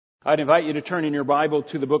I'd invite you to turn in your Bible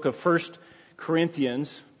to the book of 1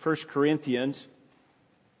 Corinthians. 1 Corinthians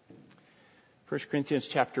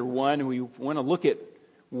chapter 1. We want to look at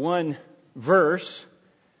one verse,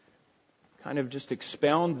 kind of just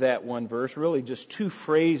expound that one verse, really just two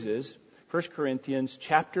phrases. 1 Corinthians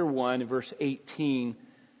chapter 1, verse 18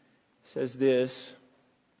 says this: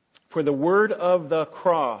 "For the word of the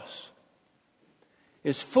cross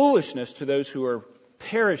is foolishness to those who are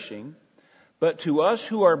perishing, but to us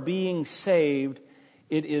who are being saved,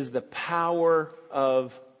 it is the power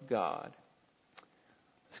of God."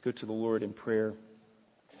 Let's go to the Lord in prayer.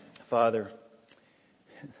 Father,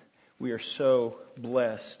 we are so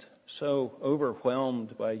blessed, so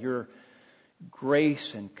overwhelmed by your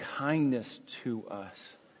grace and kindness to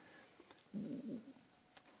us.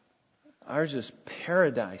 Ours is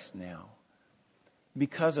paradise now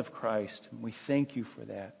because of Christ. We thank you for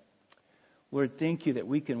that. Lord, thank you that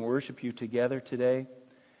we can worship you together today.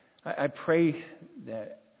 I pray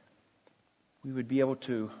that we would be able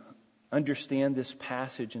to understand this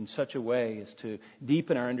passage in such a way as to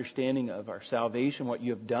deepen our understanding of our salvation, what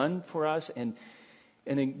you have done for us, and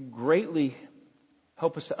greatly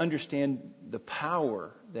help us to understand the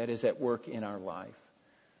power that is at work in our life.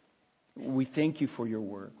 We thank you for your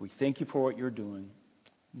work. We thank you for what you're doing.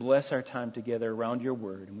 Bless our time together around your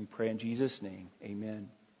word, and we pray in Jesus' name. Amen.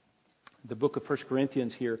 The book of 1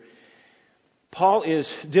 Corinthians here, Paul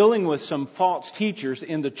is dealing with some false teachers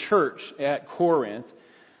in the church at Corinth.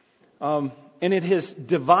 And it has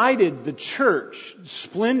divided the church,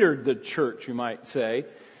 splintered the church, you might say.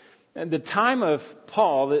 At the time of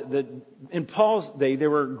Paul, in Paul's day,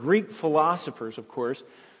 there were Greek philosophers, of course.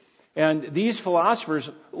 And these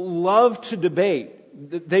philosophers loved to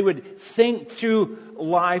debate. They would think through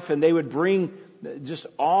life, and they would bring just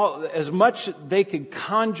all, as much they could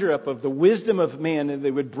conjure up of the wisdom of man, and they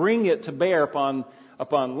would bring it to bear upon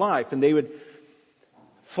life. And they would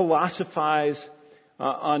philosophize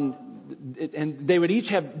and they would each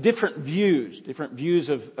have different views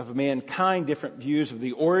of mankind, different views of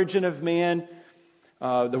the origin of man,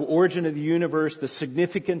 the origin of the universe, the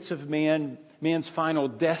significance of man's final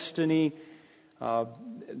destiny,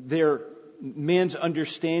 man's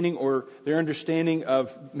understanding or their understanding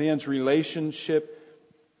of man's relationship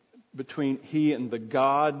between he and the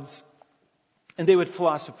gods. And they would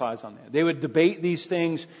philosophize on that. They would debate these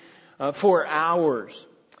things for hours.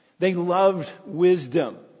 They loved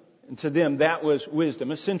wisdom. And to them, that was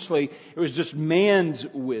wisdom. Essentially, it was just man's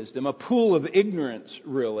wisdom, a pool of ignorance,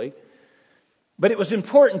 really. But it was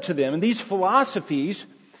important to them. And these philosophies,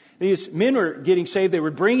 these men were getting saved. They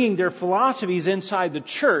were bringing their philosophies inside the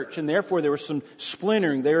church, and therefore there was some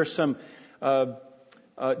splintering. There was some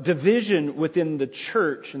division within the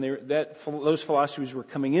church, and those philosophies were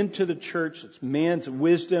coming into the church. It's man's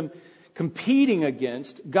wisdom competing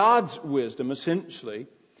against God's wisdom, essentially.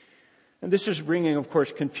 And this is bringing, of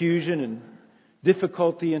course, confusion and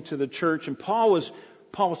difficulty into the church. And Paul's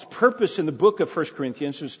purpose in the book of 1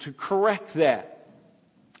 Corinthians was to correct that.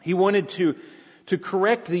 He wanted to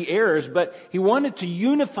correct the errors, but he wanted to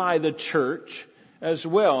unify the church as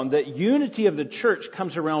well. And that unity of the church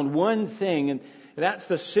comes around one thing, and that's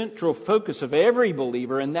the central focus of every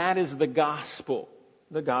believer, and that is the gospel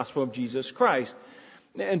of Jesus Christ.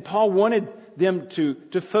 And Paul wanted them to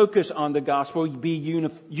focus on the gospel, be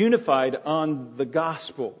unified on the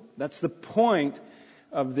gospel. That's the point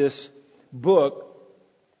of this book.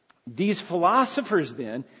 These philosophers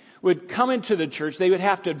then would come into the church. They would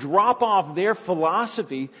have to drop off their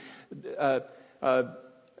philosophy, get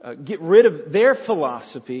rid of their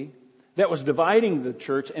philosophy that was dividing the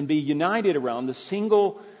church, and be united around the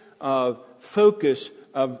single focus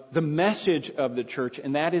of the message of the church,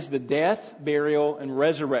 and that is the death, burial, and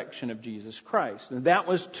resurrection of Jesus Christ. And that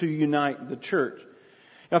was to unite the church.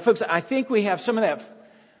 Now, folks, I think we have some of that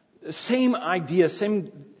same idea,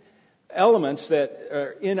 same elements that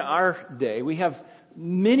are in our day. We have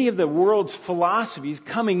many of the world's philosophies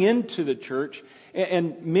coming into the church,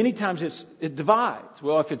 and many times it divides.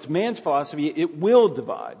 Well, if it's man's philosophy, it will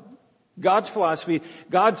divide. God's philosophy,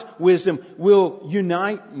 God's wisdom will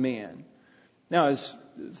unite man. Now, is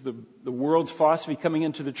the world's philosophy coming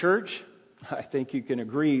into the church? I think you can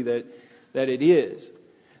agree that it is.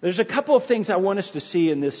 There's a couple of things I want us to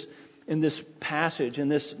see in this passage, in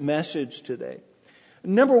this message today.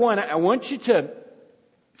 Number one, I want you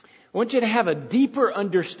to have a deeper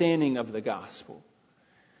understanding of the gospel.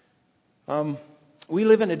 We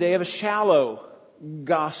live in a day of a shallow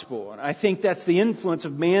gospel. And I think that's the influence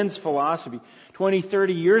of man's philosophy. 20,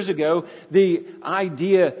 30 years ago, the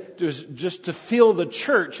idea was just to fill the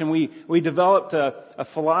church, and we developed a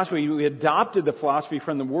philosophy. We adopted the philosophy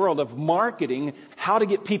from the world of marketing, how to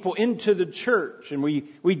get people into the church, and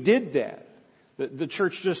we did that. The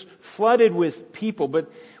church just flooded with people,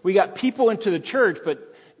 but we got people into the church,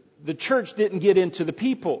 but the church didn't get into the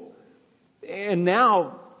people. And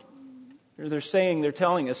now they're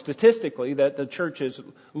telling us statistically that the church is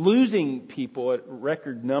losing people at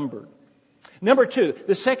record number. Number two,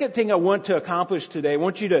 the second thing I want to accomplish today, I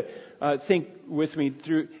want you to think with me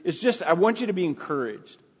through, is just I want you to be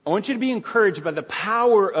encouraged. I want you to be encouraged by the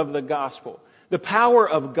power of the gospel, the power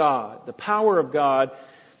of God. The power of God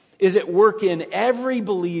is at work in every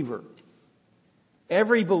believer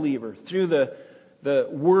through the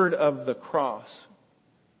word of the cross.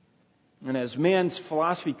 And as man's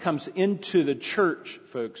philosophy comes into the church,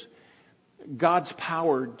 folks, God's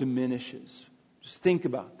power diminishes. Just think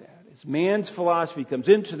about that. As man's philosophy comes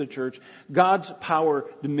into the church, God's power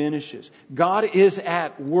diminishes. God is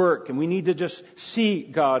at work, and we need to just see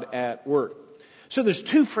God at work. So there's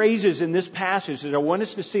two phrases in this passage that I want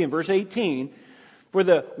us to see in verse 18. For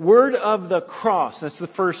the word of the cross, that's the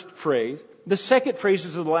first phrase. The second phrase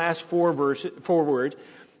is the last four words.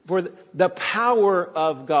 For the power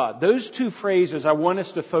of God. Those two phrases I want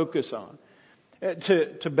us to focus on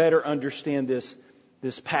to better understand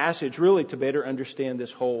this passage, really to better understand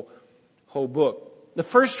this whole book. The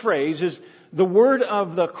first phrase is the word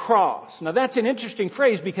of the cross. Now that's an interesting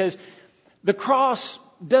phrase because the cross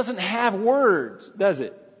doesn't have words, does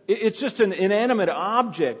it? It's just an inanimate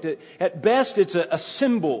object. At best, it's a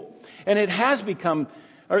symbol. And it has become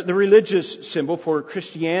the religious symbol for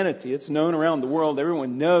Christianity. It's known around the world.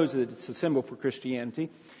 Everyone knows that it's a symbol for Christianity.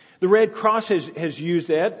 The Red Cross has used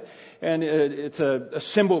that, and it's a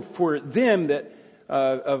symbol for them that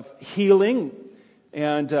of healing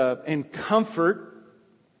and comfort.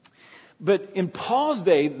 But in Paul's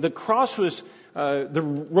day, the cross was the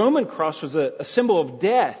Roman cross was a symbol of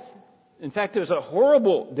death. In fact, it was a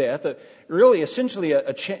horrible death, really essentially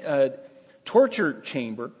a torture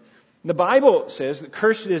chamber. The Bible says that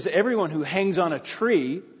cursed is everyone who hangs on a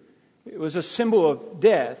tree. It was a symbol of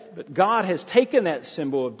death, but God has taken that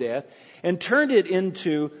symbol of death and turned it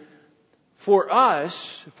into, for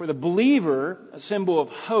us, for the believer, a symbol of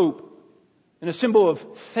hope and a symbol of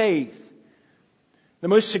faith. The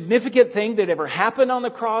most significant thing that ever happened on the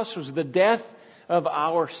cross was the death of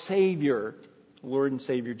our Savior, Lord and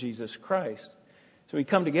Savior Jesus Christ. So we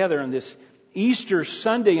come together on this Easter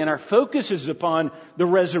Sunday, and our focus is upon the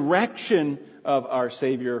resurrection of our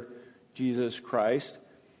Savior, Jesus Christ.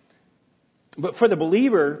 But for the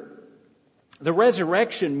believer, the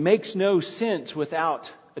resurrection makes no sense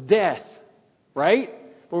without a death, right?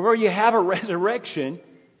 Where you have a resurrection,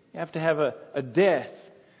 you have to have a death.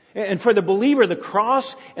 And for the believer, the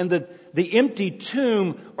cross and the empty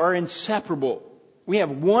tomb are inseparable. We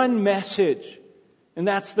have one message, and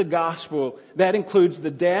that's the gospel. That includes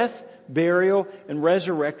the death, burial, and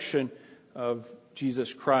resurrection of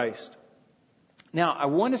Jesus Christ. Now, I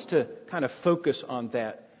want us to kind of focus on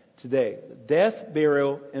that today. Death,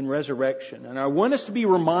 burial, and resurrection. And I want us to be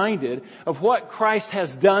reminded of what Christ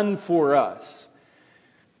has done for us.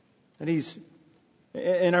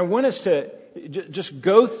 And I want us to just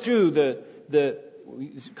go through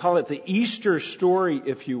we call it the Easter story,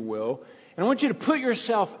 if you will. And I want you to put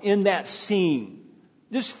yourself in that scene.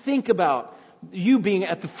 Just think about you being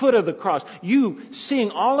at the foot of the cross. You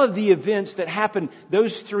seeing all of the events that happened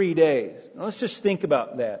those 3 days. Now, let's just think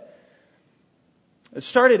about that. It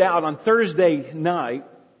started out on Thursday night,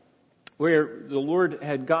 where the Lord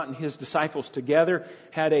had gotten His disciples together,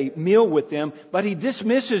 had a meal with them, but He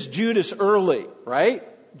dismisses Judas early, right?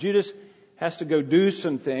 Judas has to go do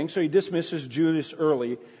some things, so He dismisses Judas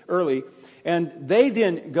early. And they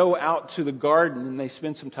then go out to the garden and they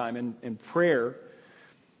spend some time in prayer.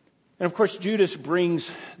 And of course, Judas brings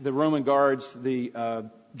the Roman guards, the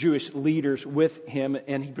Jewish leaders with him,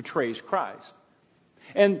 and he betrays Christ.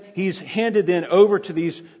 And he's handed then over to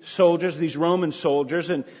these soldiers, these Roman soldiers,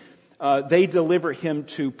 and they deliver him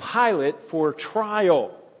to Pilate for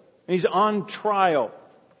trial. And he's on trial.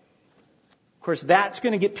 Of course, that's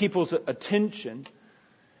going to get people's attention.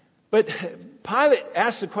 But Pilate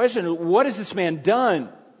asks the question, what has this man done?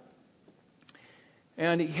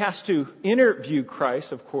 And he has to interview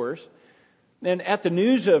Christ, of course. And at the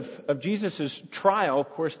news of Jesus' trial, of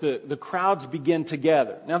course, the crowds begin to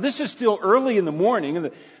gather. Now, this is still early in the morning,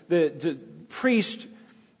 and the priest,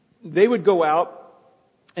 they would go out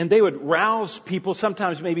and they would rouse people,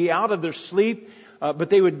 sometimes maybe out of their sleep, but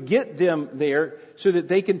they would get them there so that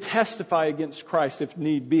they can testify against Christ if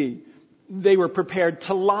need be. They were prepared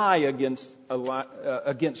to lie against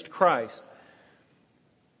Christ.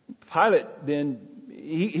 Pilate then,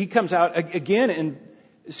 he comes out again and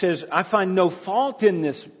says, I find no fault in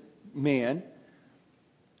this man.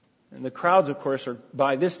 And the crowds, of course,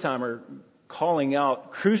 by this time are calling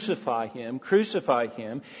out, crucify him, crucify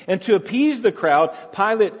him. And to appease the crowd,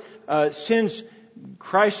 Pilate sends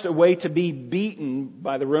Christ away to be beaten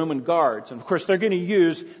by the Roman guards. And of course, they're going to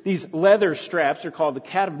use these leather straps. They're called the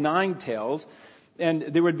cat of nine tails. And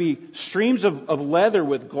there would be streams of leather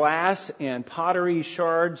with glass and pottery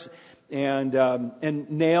shards and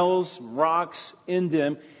nails, rocks in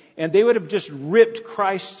them. And they would have just ripped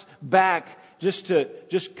Christ's back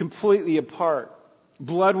just completely apart.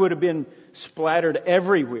 Blood would have been splattered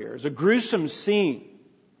everywhere. It's a gruesome scene.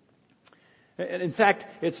 And in fact,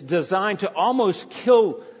 it's designed to almost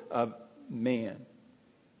kill a man.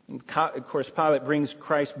 And of course, Pilate brings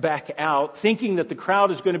Christ back out, thinking that the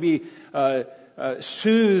crowd is going to be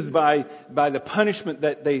soothed by the punishment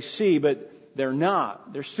that they see, but they're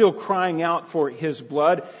not. They're still crying out for his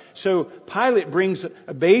blood. So Pilate brings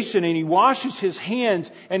a basin and he washes his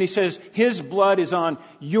hands and he says, his blood is on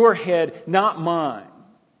your head, not mine.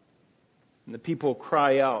 And the people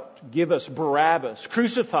cry out, give us Barabbas,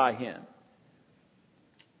 crucify him.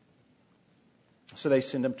 So they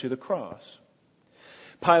send him to the cross.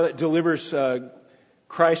 Pilate delivers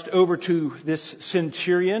Christ over to this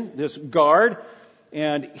centurion, this guard,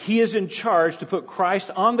 and he is in charge to put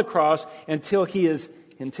Christ on the cross until he is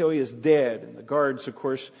dead. And the guards, of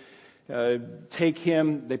course, take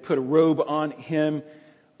him. They put a robe on him,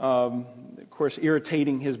 of course,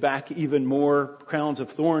 irritating his back even more. Crowns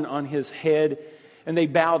of thorn on his head, and they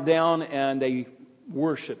bowed down and they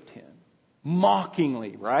worshipped him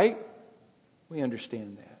mockingly. Right? We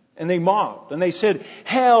understand that. And they mocked and they said,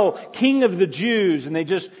 "Hail, King of the Jews!" And they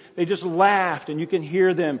just laughed, and you can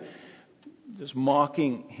hear them just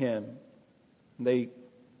mocking him. They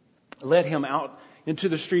led him out into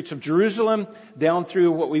the streets of Jerusalem, down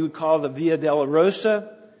through what we would call the Via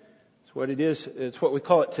Dolorosa. It's what it is. It's what we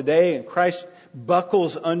call it today. And Christ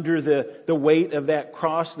buckles under the weight of that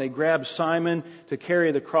cross, and they grab Simon to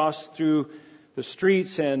carry the cross through the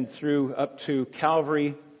streets and through up to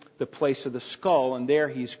Calvary, the place of the skull, and there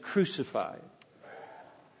he's crucified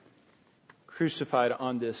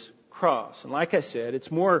on this cross. And like I said,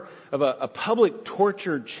 it's more of a public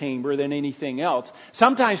torture chamber than anything else.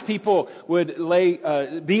 Sometimes people would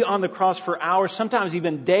be on the cross for hours, sometimes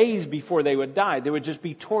even days before they would die. They would just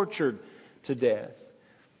be tortured to death.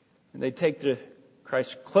 And they'd take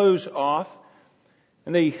Christ's clothes off,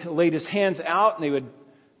 and they laid his hands out, and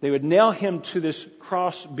they would nail him to this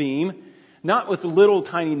cross beam. Not with little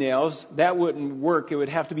tiny nails. That wouldn't work. It would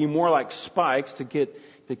have to be more like spikes to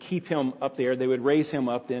keep him up there. They would raise him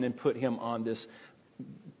up then and put him on this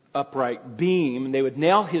upright beam. And they would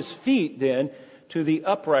nail his feet then to the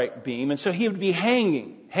upright beam. And so he would be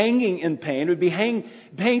hanging in pain. It would be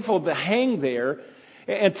painful to hang there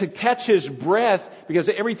and to catch his breath, because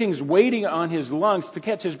everything's waiting on his lungs. To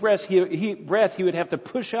catch his breath, he would have to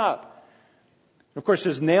push up. Of course,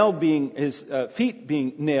 his feet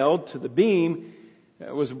being nailed to the beam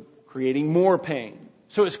was creating more pain.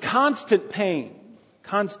 So it's constant pain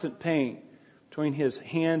between his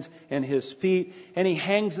hands and his feet. And he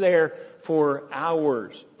hangs there for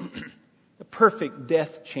hours. A perfect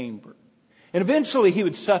death chamber. And eventually he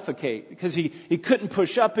would suffocate because he couldn't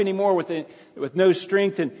push up anymore with no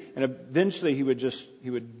strength. And eventually he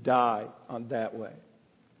would die on that way.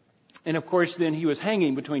 And of course then he was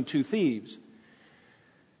hanging between two thieves.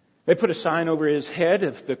 They put a sign over his head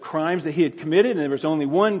of the crimes that he had committed, and there was only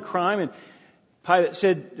one crime. And Pilate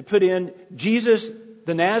said to put in Jesus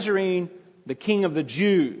the Nazarene, the King of the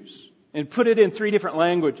Jews, and put it in 3 different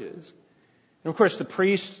languages. And of course the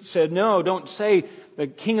priest said, "No, don't say the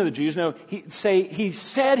King of the Jews. No, he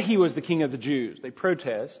said he was the King of the Jews." They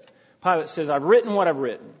protest. Pilate says, "I've written what I've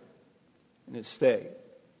written," and it stayed.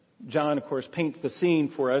 John, of course, paints the scene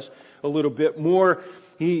for us a little bit more.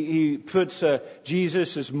 He puts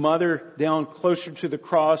Jesus, his mother, down closer to the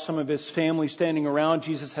cross, some of his family standing around.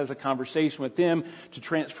 Jesus has a conversation with them to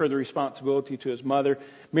transfer the responsibility to his mother.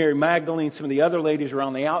 Mary Magdalene, some of the other ladies are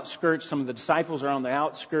on the outskirts. Some of the disciples are on the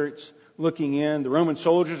outskirts looking in. The Roman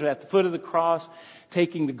soldiers are at the foot of the cross,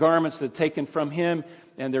 taking the garments that are taken from him,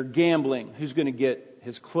 and they're gambling who's going to get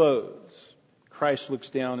his clothes. Christ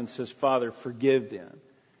looks down and says, "Father, forgive them,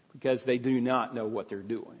 because they do not know what they're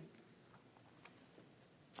doing."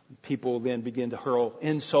 People then begin to hurl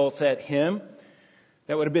insults at him.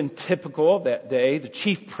 That would have been typical of that day. The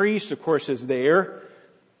chief priest, of course, is there.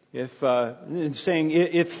 saying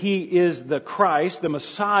if he is the Christ, the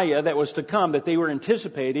Messiah that was to come, that they were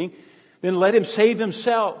anticipating, then let him save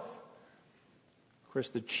himself. Of course,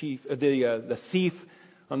 the thief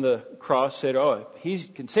on the cross said, "Oh, if he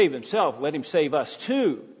can save himself, let him save us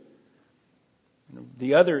too."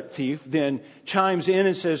 The other thief then chimes in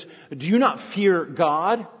and says, "Do you not fear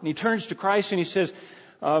God?" And he turns to Christ and he says,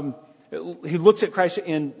 he looks at Christ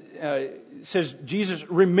and says, "Jesus,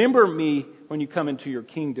 remember me when you come into your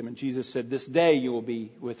kingdom." And Jesus said, "This day you will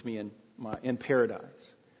be with me in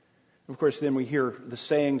paradise." Of course, then we hear the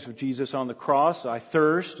sayings of Jesus on the cross, "I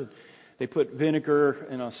thirst." They put vinegar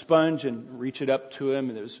in a sponge and reach it up to him.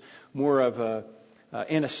 And it was more of a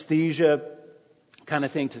anesthesia kind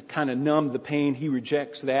of thing to kind of numb the pain. He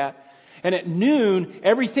rejects that. And at noon,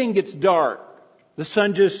 everything gets dark. The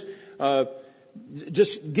sun just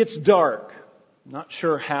gets dark. Not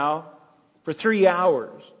sure how. For 3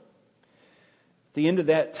 hours. At the end of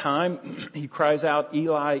that time, he cries out,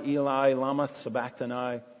 "Eli, Eli, lama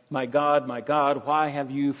sabachthani. My God, why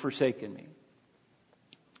have you forsaken me?"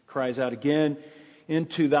 Cries out again,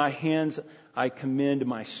 "Into thy hands I commend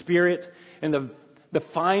my spirit." And the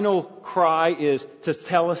final cry is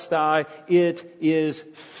tetelestai, "It is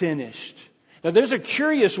finished." Now those are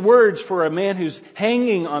curious words for a man who's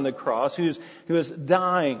hanging on the cross, who is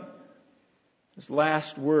dying. His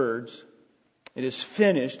last words, "It is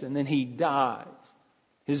finished," and then he dies.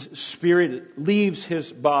 His spirit leaves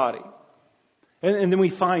his body. And then we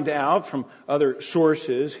find out from other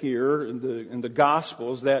sources here in the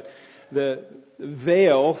Gospels that the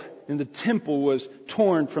veil in the temple was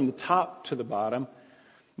torn from the top to the bottom.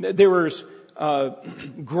 There was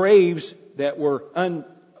graves that were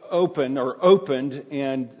unopened or opened,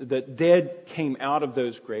 and the dead came out of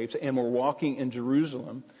those graves and were walking in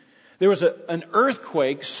Jerusalem. There was an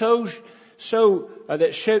earthquake so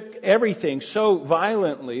that shook everything so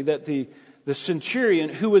violently that the centurion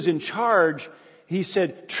who was in charge, he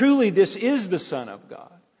said, "Truly this is the Son of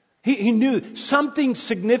God." He knew something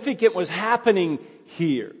significant was happening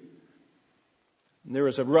here. And there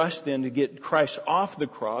was a rush then to get Christ off the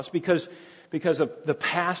cross because of the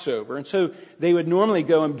Passover. And so they would normally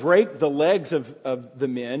go and break the legs of the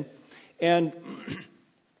men. And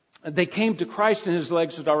they came to Christ and his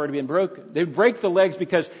legs had already been broken. They'd break the legs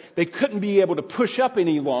because they couldn't be able to push up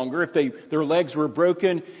any longer if their legs were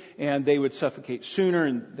broken, and they would suffocate sooner,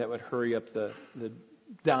 and that would hurry up the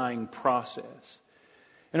dying process.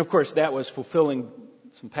 And of course, that was fulfilling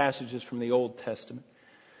some passages from the Old Testament.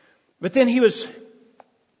 But then he was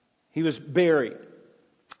buried.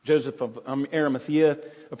 Joseph of Arimathea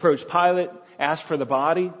approached Pilate, asked for the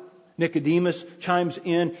body. Nicodemus chimes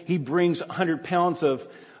in. He brings 100 pounds of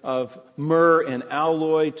myrrh and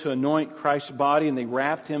aloe to anoint Christ's body, and they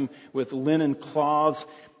wrapped him with linen cloths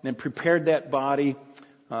and prepared that body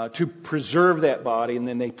to preserve that body, and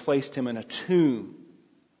then they placed him in a tomb.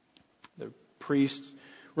 The priests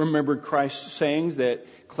remembered Christ's sayings that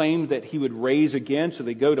claimed that he would raise again, so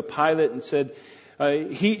they go to Pilate and said,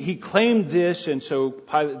 he claimed this, and so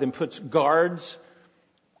Pilate then puts guards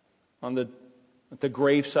at the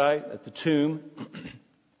gravesite, at the tomb.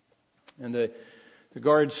 And the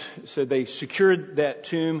guards said they secured that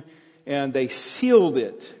tomb and they sealed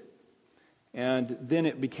it. And then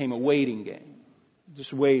it became a waiting game.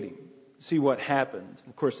 Just waiting to see what happens.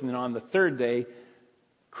 Of course, and then on the third day,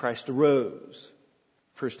 Christ arose.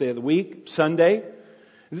 First day of the week, Sunday.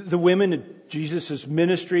 The women in Jesus'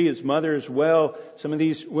 ministry, his mother as well, some of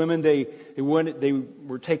these women, they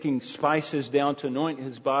were taking spices down to anoint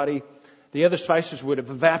his body. The other spices would have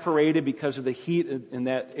evaporated because of the heat in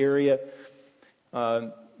that area,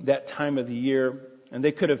 that time of the year. And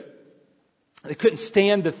they couldn't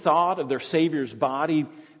stand the thought of their Savior's body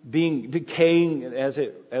decaying as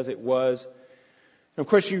it was. And of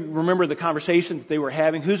course, you remember the conversation that they were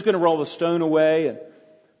having. Who's going to roll the stone away? And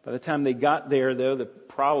by the time they got there, though, the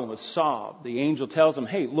problem was solved. The angel tells them,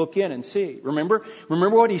 "Hey, look in and see." Remember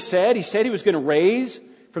what he said? He said he was going to raise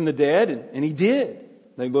from the dead, and he did.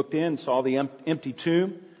 They looked in and saw the empty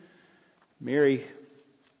tomb. Mary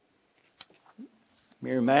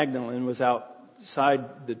Magdalene was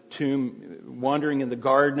outside the tomb, wandering in the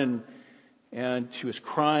garden, and she was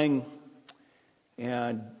crying,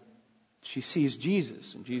 and she sees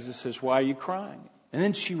Jesus, and Jesus says, "Why are you crying?" And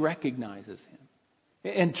then she recognizes him.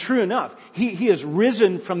 And true enough, he has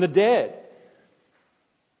risen from the dead.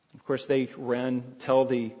 Of course, they tell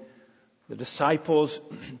the disciples.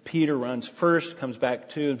 Peter runs first, comes back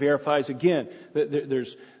too, and verifies again that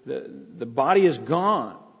the body is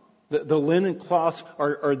gone. The linen cloths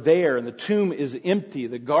are there, and the tomb is empty.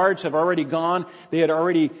 The guards have already gone. They had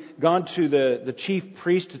already gone to the chief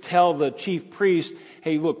priest to tell the chief priest,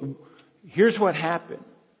 hey, look, here's what happened.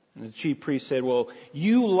 And the chief priest said, well,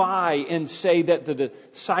 you lie and say that the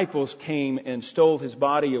disciples came and stole his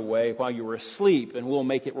body away while you were asleep, and we'll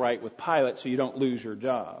make it right with Pilate so you don't lose your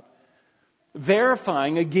job.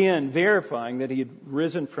 Verifying that he had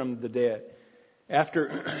risen from the dead.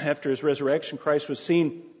 After his resurrection, Christ was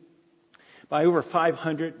seen by over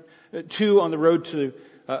 500, two on the road to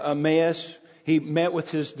Emmaus. He met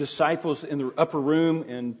with his disciples in the upper room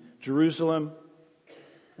in Jerusalem.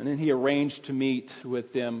 And then he arranged to meet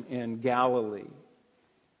with them in Galilee.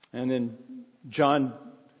 And then John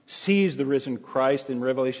sees the risen Christ in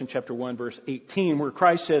Revelation chapter 1, verse 18, where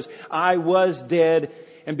Christ says, I was dead,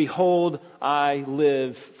 and behold, I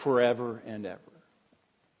live forever and ever.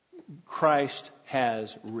 Christ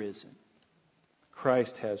has risen.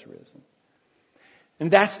 Christ has risen. And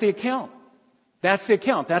that's the account. That's the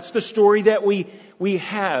account. That's the story that we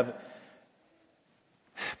have.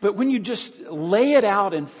 But when you just lay it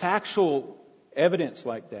out in factual evidence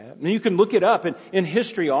like that, and you can look it up in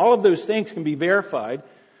history, all of those things can be verified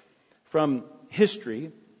from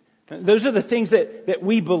history. Those are the things that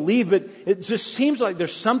we believe, but it just seems like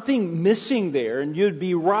there's something missing there, and you'd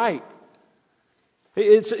be right.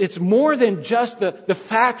 It's more than just the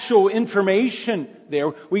factual information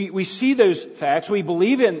there. We see those facts, we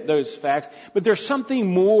believe in those facts, but there's something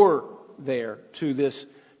more there to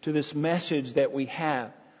this message that we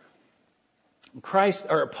have.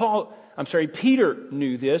 Peter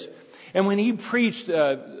knew this, and when he preached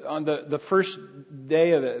on the first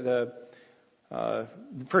day of the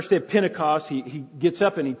first day of Pentecost, he gets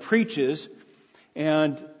up and he preaches,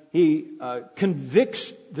 and he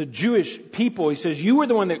convicts the Jewish people. He says, you were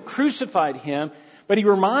the one that crucified him, but he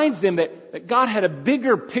reminds them that God had a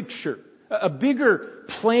bigger picture, a bigger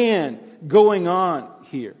plan going on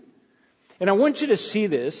here. And I want you to see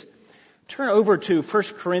this. Turn over to 1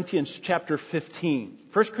 Corinthians chapter 15.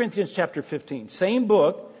 1 Corinthians chapter 15. Same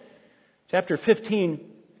book, chapter 15,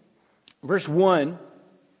 verse 1.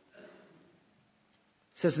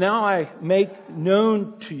 Says, now I make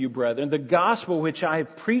known to you, brethren, the gospel which I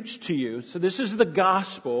have preached to you. So this is the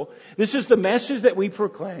gospel. This is the message that we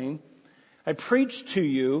proclaim. I preached to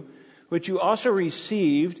you, which you also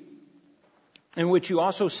received, and which you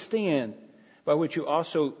also stand, by which you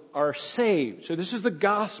also are saved. So this is the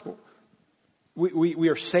gospel. We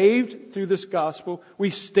are saved through this gospel. We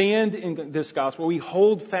stand in this gospel. We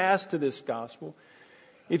hold fast to this gospel.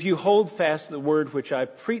 If you hold fast to the word which I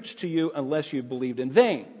preached to you, unless you believed in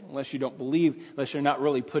vain, unless you don't believe, unless you're not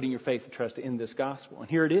really putting your faith and trust in this gospel. And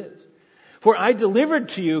here it is. For I delivered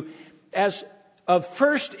to you as of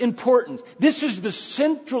first importance. This is the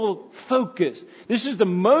central focus. This is the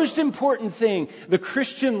most important thing, the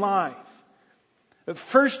Christian life. Of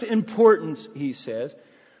first importance, he says,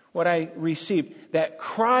 what I received, that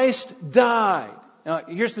Christ died. Now,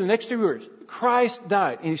 here's the next three words. Christ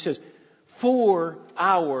died. And he says, for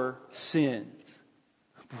our sins.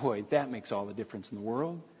 Boy, that makes all the difference in the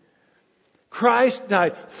world. Christ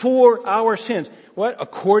died for our sins. What?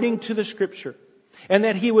 According to the Scripture. And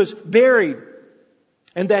that He was buried.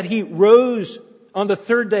 And that He rose on the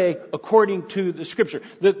third day according to the Scripture.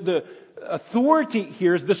 The authority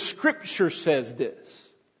here is the Scripture says this.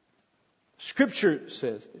 Scripture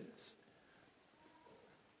says this.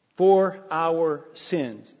 For our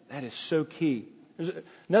sins. That is so key. There's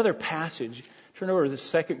another passage. Turn over to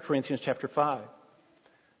 2 Corinthians chapter 5.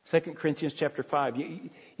 2 Corinthians chapter 5.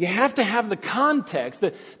 You have to have the context.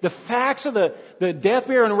 The facts of the death,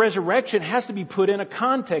 burial, and resurrection has to be put in a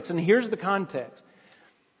context. And here's the context.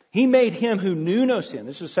 He made Him who knew no sin.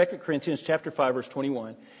 This is 2 Corinthians chapter 5, verse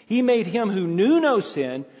 21. He made Him who knew no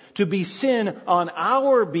sin to be sin on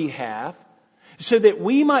our behalf, so that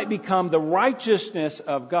we might become the righteousness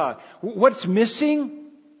of God. What's missing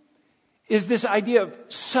is this idea of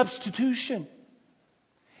substitution.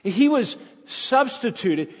 He was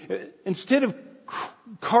substituted. Instead of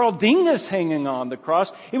Carl Dingus hanging on the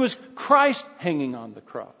cross, it was Christ hanging on the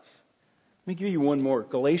cross. Let me give you one more.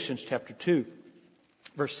 Galatians chapter 2,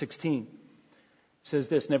 verse 16 says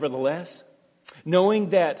this, nevertheless, knowing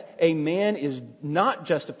that a man is not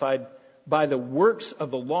justified by the works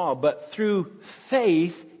of the law, but through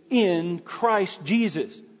faith in Christ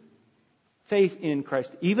Jesus. Faith in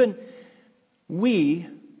Christ. Even we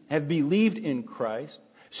have believed in Christ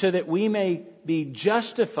so that we may be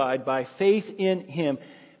justified by faith in Him,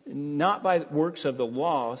 not by works of the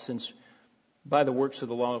law, since by the works of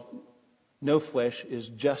the law no flesh is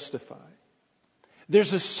justified.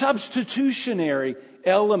 There's a substitutionary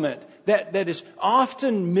element that is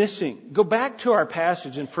often missing. Go back to our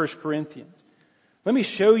passage in 1 Corinthians. Let me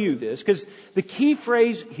show you this, because the key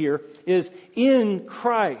phrase here is in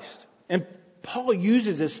Christ. And Paul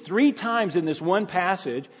uses this 3 times in this one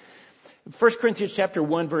passage. 1 Corinthians chapter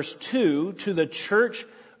 1 verse 2, to the church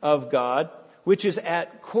of God, which is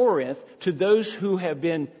at Corinth, to those who have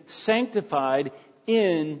been sanctified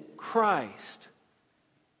in Christ.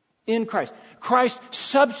 In Christ. Christ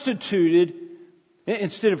substituted,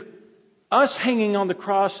 instead of us hanging on the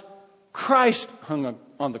cross, Christ hung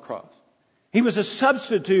on the cross. He was a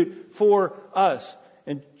substitute for us.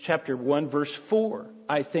 In chapter 1 verse 4,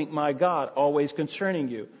 I thank my God always concerning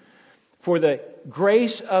you, for the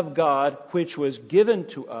grace of God which was given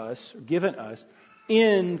us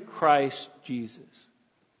in Christ Jesus.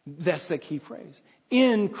 That's the key phrase.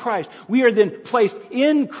 In Christ. We are then placed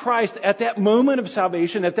in Christ at that moment of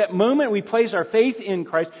salvation. At that moment we place our faith in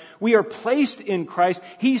Christ. We are placed in Christ.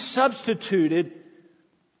 He was substituted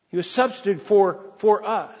for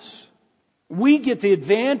us. We get the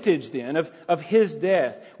advantage then of His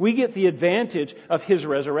death. We get the advantage of His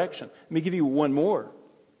resurrection. Let me give you one more.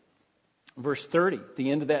 Verse 30,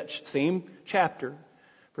 the end of that same chapter,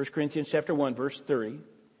 1 Corinthians chapter 1, verse 30.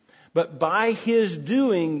 But by His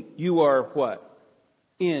doing you are what?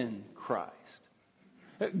 In Christ.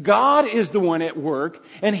 God is the one at work,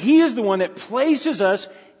 and He is the one that places us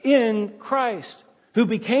in Christ, who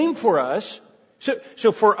became for us.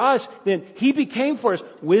 So for us, then, He became for us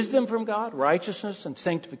wisdom from God, righteousness and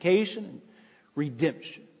sanctification and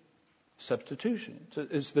redemption. Substitution.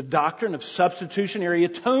 It's the doctrine of substitutionary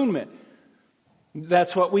atonement.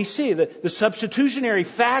 That's what we see. The substitutionary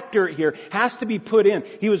factor here has to be put in.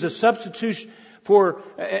 He was a substitution for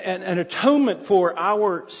an atonement for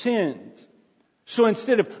our sins. So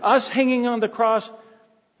instead of us hanging on the cross,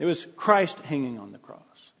 it was Christ hanging on the cross.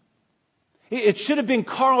 It should have been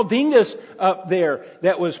Carl Dingus up there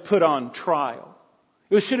that was put on trial.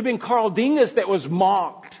 It should have been Carl Dingus that was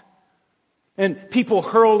mocked and people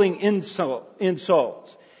hurling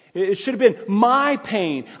insults. It should have been my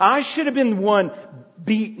pain. I should have been the one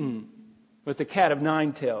beaten with the cat of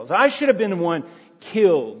 9 tails. I should have been the one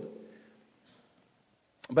killed.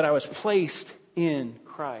 But I was placed in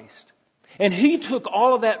Christ. And He took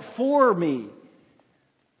all of that for me.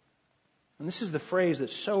 And this is the phrase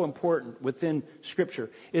that's so important within Scripture.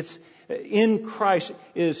 It's in Christ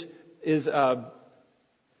is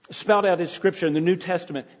spelled out in Scripture in the New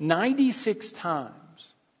Testament 96 times.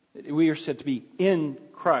 We are said to be in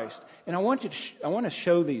Christ. And I want to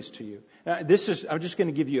show these to you. Now, I'm just going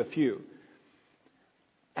to give you a few.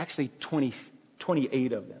 Actually,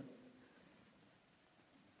 28 of them.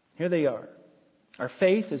 Here they are. Our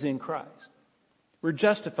faith is in Christ. We're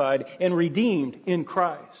justified and redeemed in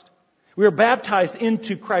Christ. We are baptized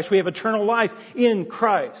into Christ. We have eternal life in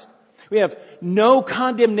Christ. We have no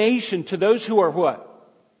condemnation to those who are what?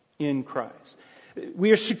 In Christ.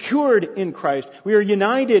 We are secured in Christ. We are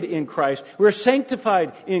united in Christ. We are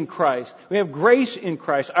sanctified in Christ. We have grace in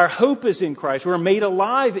Christ. Our hope is in Christ. We are made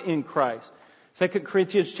alive in Christ. 2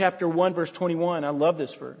 Corinthians chapter 1 verse 21. I love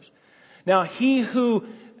this verse. Now He who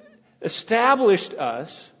established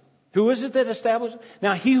us, who is it that established?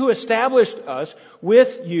 Now He who established us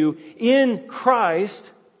with you in Christ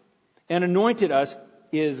and anointed us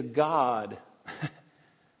is God.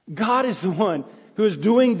 God is the one who is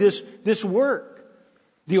doing this work.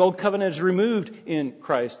 The old covenant is removed in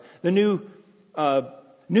Christ. The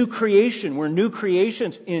new creation, we're new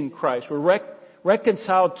creations in Christ. We're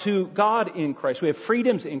reconciled to God in Christ. We have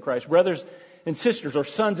freedoms in Christ. Brothers and sisters, or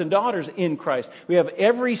sons and daughters in Christ. We have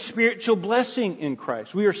every spiritual blessing in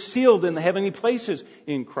Christ. We are sealed in the heavenly places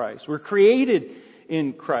in Christ. We're created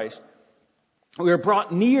in Christ. We are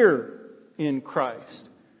brought near in Christ.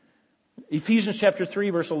 Ephesians chapter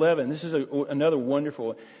 3 verse 11. This is another wonderful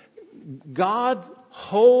one. God's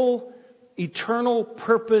whole eternal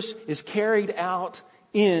purpose is carried out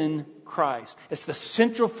in Christ. It's the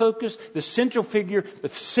central focus, the central figure, the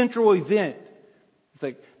central event.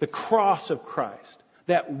 The cross of Christ.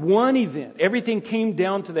 That one event. Everything came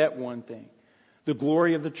down to that one thing. The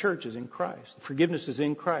glory of the church is in Christ. Forgiveness is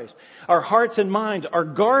in Christ. Our hearts and minds are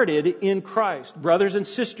guarded in Christ. Brothers and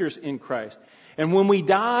sisters in Christ. And when we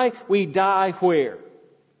die where?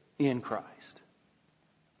 In Christ.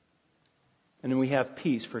 And then we have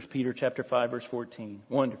peace. 1 Peter chapter 5 verse 14.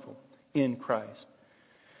 Wonderful. In Christ.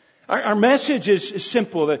 Our message is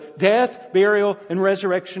simple. The death, burial, and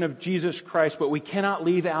resurrection of Jesus Christ. But we cannot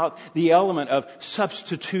leave out the element of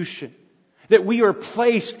substitution. That we are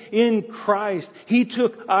placed in Christ. He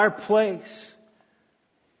took our place.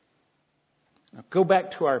 Now go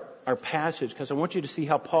back to our passage because I want you to see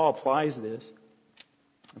how Paul applies this.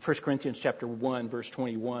 In 1 Corinthians chapter 1 verse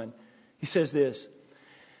 21. He says this.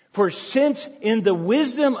 For since in the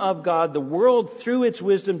wisdom of God, the world through its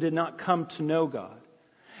wisdom did not come to know God.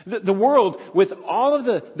 The world, with all of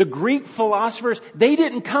the Greek philosophers, they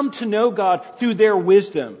didn't come to know God through their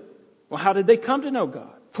wisdom. Well, how did they come to know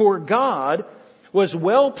God? For God was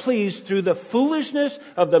well pleased through the foolishness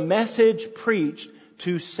of the message preached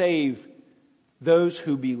to save those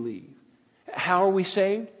who believe. How are we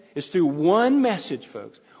saved? It's through one message,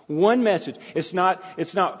 folks. One message. It's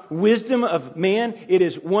not wisdom of man. It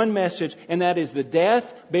is one message, and that is the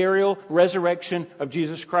death, burial, resurrection of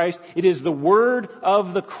Jesus Christ. It is the word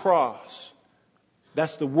of the cross.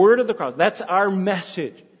 That's the word of the cross. That's our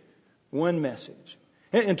message. One message.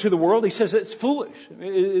 And to the world, he says it's foolish.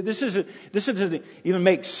 This doesn't even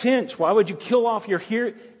make sense. Why would you kill off your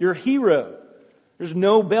hero? There's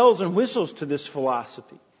no bells and whistles to this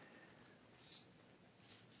philosophy.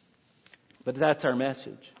 But that's our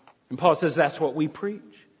message. And Paul says that's what we preach.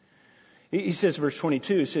 He says, verse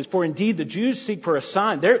 22, he says, for indeed the Jews seek for a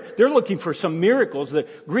sign. They're looking for some miracles. The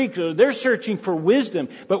Greeks, they're searching for wisdom.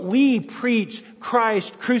 But we preach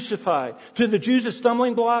Christ crucified. To the Jews a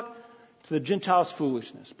stumbling block, to the Gentiles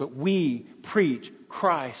foolishness. But we preach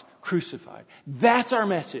Christ crucified. That's our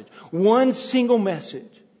message. One single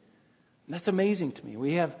message. That's amazing to me.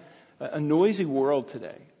 We have a noisy world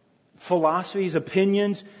today. Philosophies,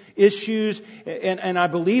 opinions, issues, and I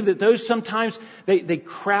believe that those sometimes they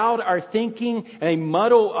crowd our thinking and they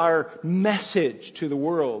muddle our message to the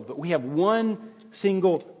world. But we have one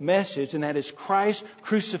single message, and that is Christ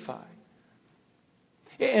crucified.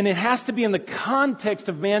 And it has to be in the context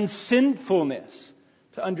of man's sinfulness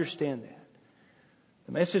to understand that.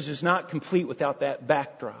 The message is not complete without that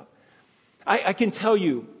backdrop. I can tell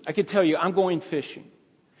you, I'm going fishing.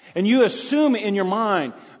 And you assume in your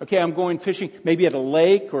mind, okay, I'm going fishing maybe at a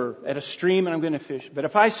lake or at a stream and I'm going to fish. But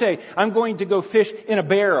if I say, I'm going to go fish in a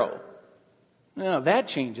barrel, no, that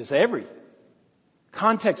changes everything.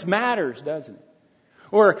 Context matters, doesn't it?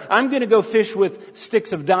 Or I'm going to go fish with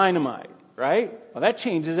sticks of dynamite, right? Well, that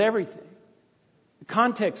changes everything. The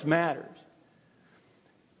context matters.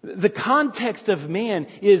 The context of man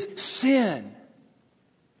is sin.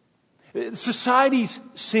 Society's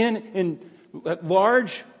sin at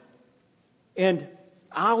large, and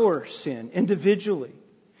our sin individually.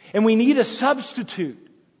 And we need a substitute.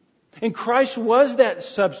 And Christ was that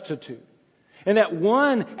substitute. And that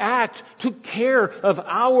one act took care of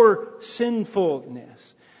our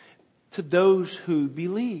sinfulness to those who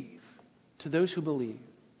believe. To those who believe.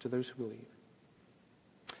 To those who believe.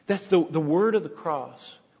 That's the word of the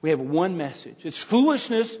cross. We have one message. It's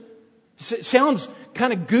foolishness. It sounds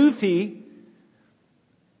kind of goofy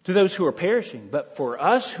to those who are perishing. But for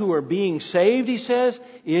us who are being saved, he says,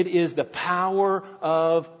 it is the power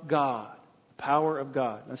of God. The power of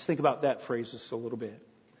God. Let's think about that phrase just a little bit.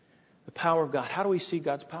 The power of God. How do we see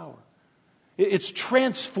God's power? It's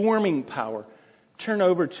transforming power. Turn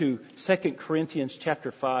over to 2 Corinthians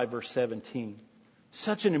chapter 5, verse 17.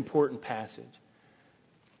 Such an important passage.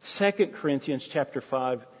 2 Corinthians chapter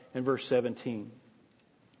 5 and verse 17.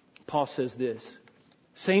 Paul says this.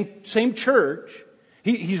 Same church.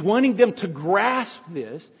 He's wanting them to grasp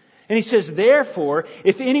this. And he says, therefore,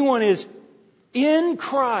 if anyone is in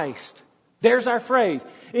Christ, there's our phrase.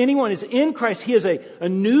 Anyone is in Christ, he is a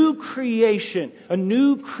new creation, a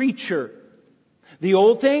new creature. The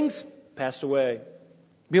old things passed away.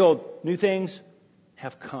 Behold, new things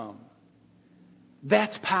have come.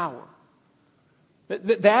 That's power.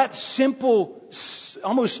 That simple,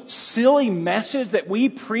 almost silly message that we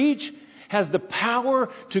preach has the power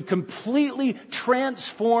to completely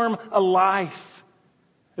transform a life.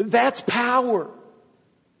 That's power.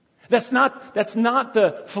 That's not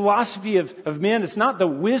the philosophy of men. It's not the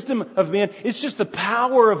wisdom of men. It's just the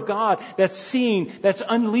power of God that's seen, that's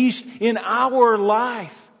unleashed in our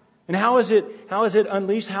life. And how is it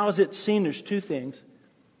unleashed? How is it seen? There's two things.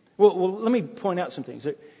 Well, let me point out some things.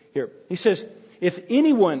 Here, he says, if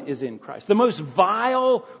anyone is in Christ, the most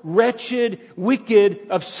vile, wretched, wicked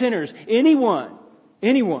of sinners, anyone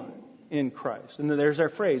in Christ. And there's our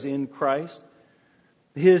phrase, in Christ.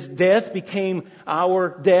 His death became our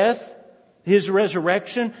death. His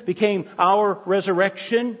resurrection became our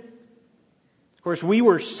resurrection. Of course, we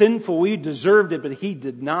were sinful. We deserved it, but He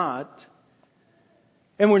did not.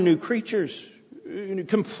 And we're new creatures.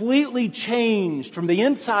 Completely changed from the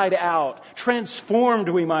inside out. Transformed,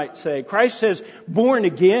 we might say. Christ says, born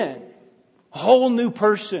again. A whole new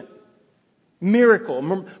person.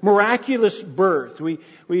 Miracle. Miraculous birth. We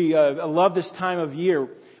love this time of year.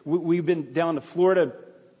 We've been down to Florida.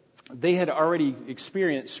 They had already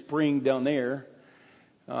experienced spring down there.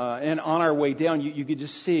 And on our way down, you could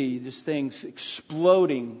just see just things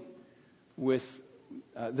exploding with,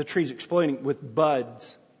 the trees exploding with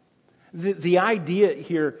buds. The idea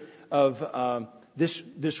here of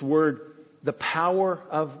this word, the power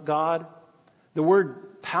of God. The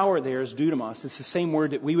word power there is dunamis. It's the same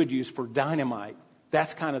word that we would use for dynamite.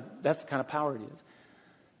 That's the kind of power it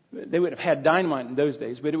is. They would have had dynamite in those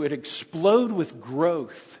days, but it would explode with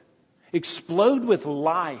growth, explode with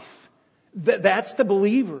life. That's the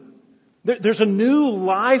believer. There's a new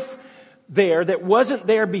life there that wasn't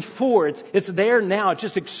there before. It's there now. It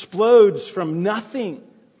just explodes from nothing.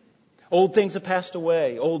 Old things have passed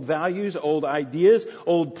away. Old values, old ideas,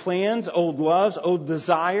 old plans, old loves, old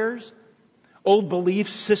desires, old belief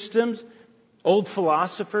systems, old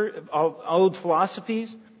philosophies,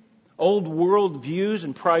 old world views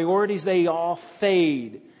and priorities. They all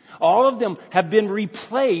fade. All of them have been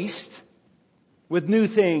replaced with new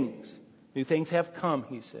things. New things have come,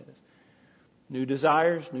 he says. New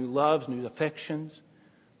desires, new loves, new affections,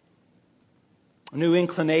 new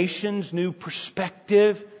inclinations, new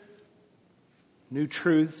perspective, new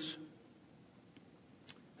truths.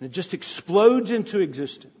 And it just explodes into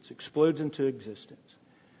existence.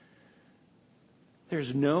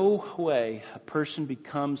 There's no way a person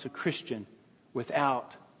becomes a Christian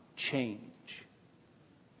without change.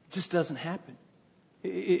 It just doesn't happen.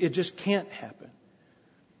 It just can't happen.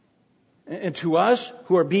 And to us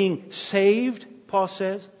who are being saved, Paul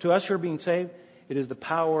says, to us who are being saved, it is the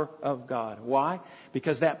power of God. Why?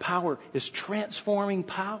 Because that power is transforming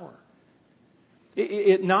power.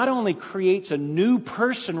 It not only creates a new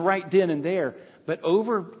person right then and there, but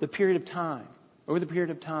over the period of time,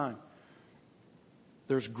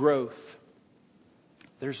 there's growth.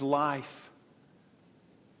 There's life.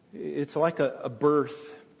 It's like a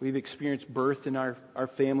birth. We've experienced birth in our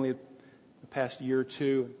family the past year or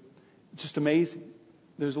two. It's just amazing.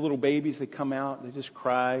 There's little babies that come out. They just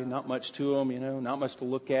cry. Not much to them, not much to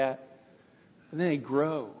look at. And then they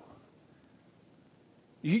grow.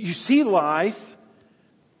 You see life.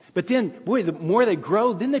 But then, boy, the more they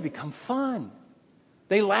grow, then they become fun.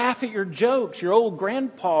 They laugh at your jokes, your old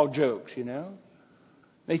grandpa jokes,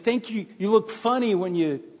 They think you look funny when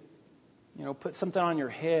you put something on your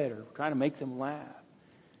head or try to make them laugh.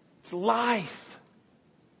 It's life.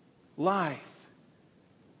 Life.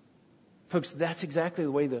 Folks, that's exactly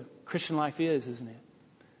the way the Christian life is, isn't it?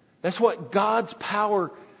 That's what God's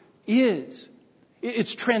power is.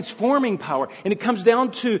 It's transforming power. And it comes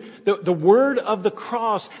down to the word of the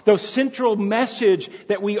cross, the central message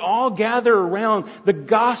that we all gather around, the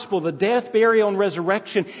gospel, the death, burial, and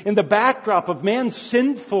resurrection in the backdrop of man's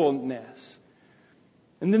sinfulness.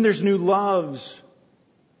 And then there's new loves.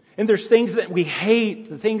 And there's things that we hate.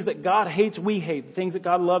 The things that God hates, we hate. The things that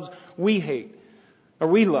God loves, we hate. Or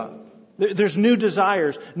we love. There's new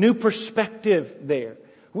desires, new perspective there.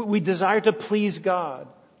 We desire to please God.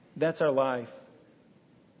 That's our life.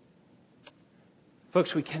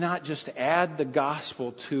 Folks, we cannot just add the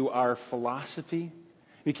gospel to our philosophy.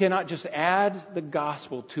 We cannot just add the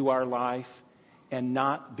gospel to our life and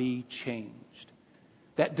not be changed.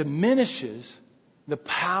 That diminishes the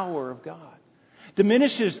power of God.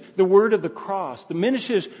 Diminishes the word of the cross.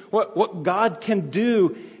 Diminishes what God can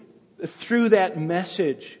do through that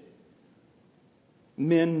message.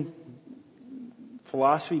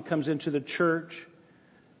 Philosophy comes into the church.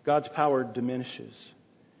 God's power diminishes.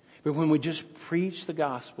 But when we just preach the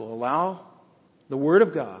gospel, allow the Word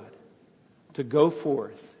of God to go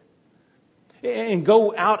forth and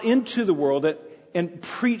go out into the world and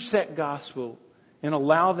preach that gospel and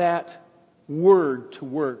allow that Word to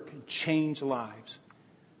work and change lives,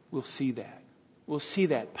 we'll see that. We'll see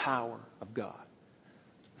that power of God.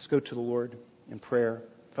 Let's go to the Lord in prayer.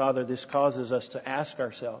 Father, this causes us to ask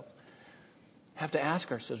ourselves,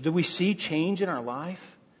 do we see change in our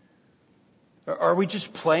life? Are we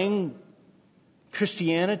just playing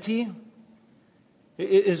Christianity?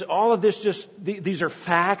 Is all of this just, these are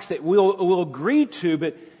facts that we'll agree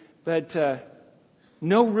to, but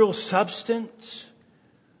no real substance?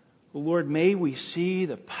 Lord, may we see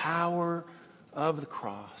the power of the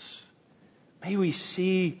cross. May we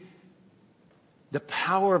see the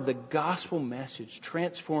power of the gospel message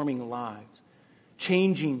transforming lives,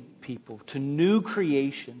 changing people to new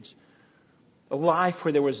creations, a life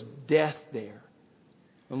where there was death there.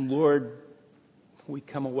 And Lord, we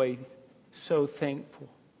come away so thankful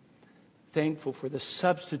for the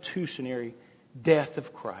substitutionary death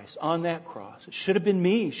of Christ on that cross. It should have been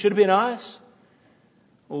me, it should have been us.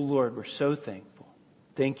 Oh Lord, we're so thankful.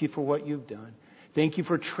 Thank you for what you've done. Thank you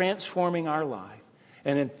for transforming our life.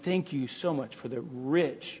 And then thank you so much for the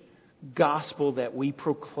rich gospel that we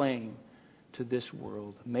proclaim to this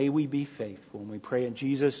world. May we be faithful. And we pray in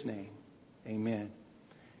Jesus' name. Amen.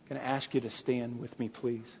 Can I ask you to stand with me,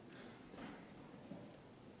 please?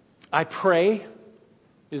 I pray,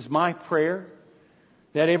 is my prayer,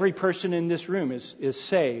 that every person in this room is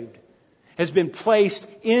saved, has been placed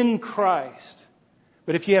in Christ.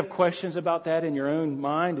 But if you have questions about that in your own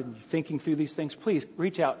mind and you're thinking through these things, please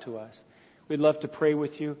reach out to us. We'd love to pray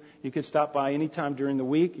with you. You could stop by anytime during the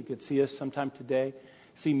week. You could see us sometime today.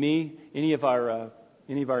 See me, any of our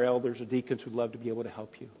elders or deacons would love to be able to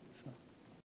help you.